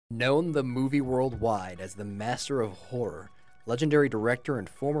Known the movie worldwide as the master of horror, legendary director and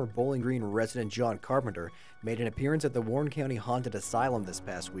former Bowling Green resident John Carpenter made an appearance at the Warren County Haunted Asylum this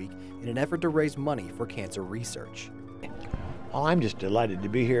past week in an effort to raise money for cancer research. Well, I'm just delighted to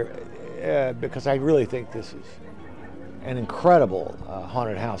be here because I really think this is an incredible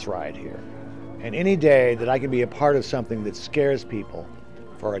haunted house ride here. And any day that I can be a part of something that scares people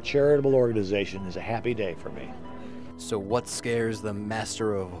for a charitable organization is a happy day for me. So what scares the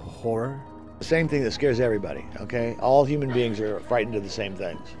master of horror? The same thing that scares everybody, okay? All human beings are frightened of the same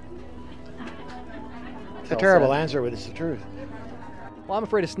things. It's a terrible answer, but it's the truth. Well, I'm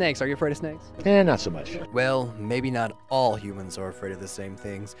afraid of snakes. Are you afraid of snakes? Not so much. Well, maybe not all humans are afraid of the same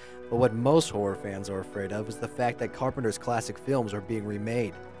things, but what most horror fans are afraid of is the fact that Carpenter's classic films are being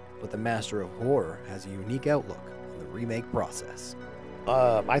remade. But the master of horror has a unique outlook on the remake process.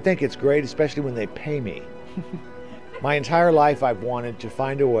 I think it's great, especially when they pay me. My entire life I've wanted to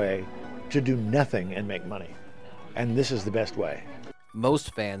find a way to do nothing and make money. And this is the best way.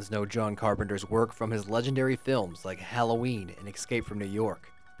 Most fans know John Carpenter's work from his legendary films like Halloween and Escape from New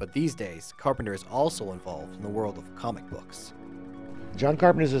York. But these days, Carpenter is also involved in the world of comic books. John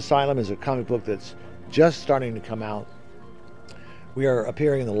Carpenter's Asylum is a comic book that's just starting to come out. We are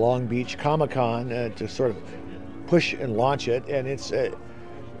appearing in the Long Beach Comic-Con to sort of push and launch it, and it's a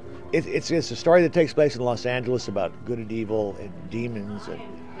story that takes place in Los Angeles about good and evil and demons,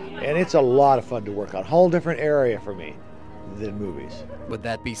 and it's a lot of fun to work on. A whole different area for me than movies. Would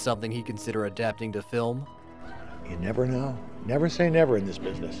that be something he'd consider adapting to film? You never know. Never say never in this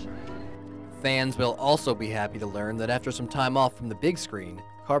business. Fans will also be happy to learn that after some time off from the big screen,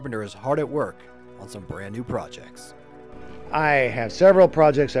 Carpenter is hard at work on some brand new projects. I have several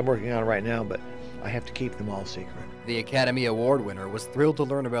projects I'm working on right now, but I have to keep them all secret. The Academy Award winner was thrilled to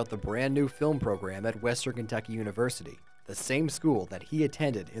learn about the brand new film program at Western Kentucky University, the same school that he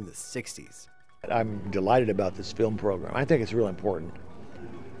attended in the 60s. I'm delighted about this film program. I think it's real important.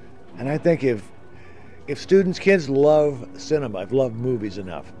 And I think if kids love cinema, love movies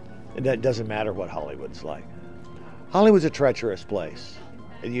enough, and that doesn't matter what Hollywood's like. Hollywood's a treacherous place,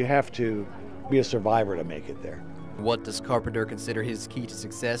 and you have to be a survivor to make it there. What does Carpenter consider his key to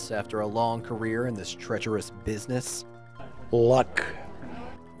success after a long career in this treacherous business? Luck.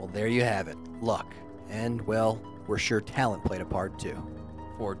 Well, there you have it. Luck. And, well, we're sure talent played a part too.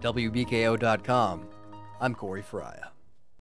 For WBKO.com, I'm Corey Fryia.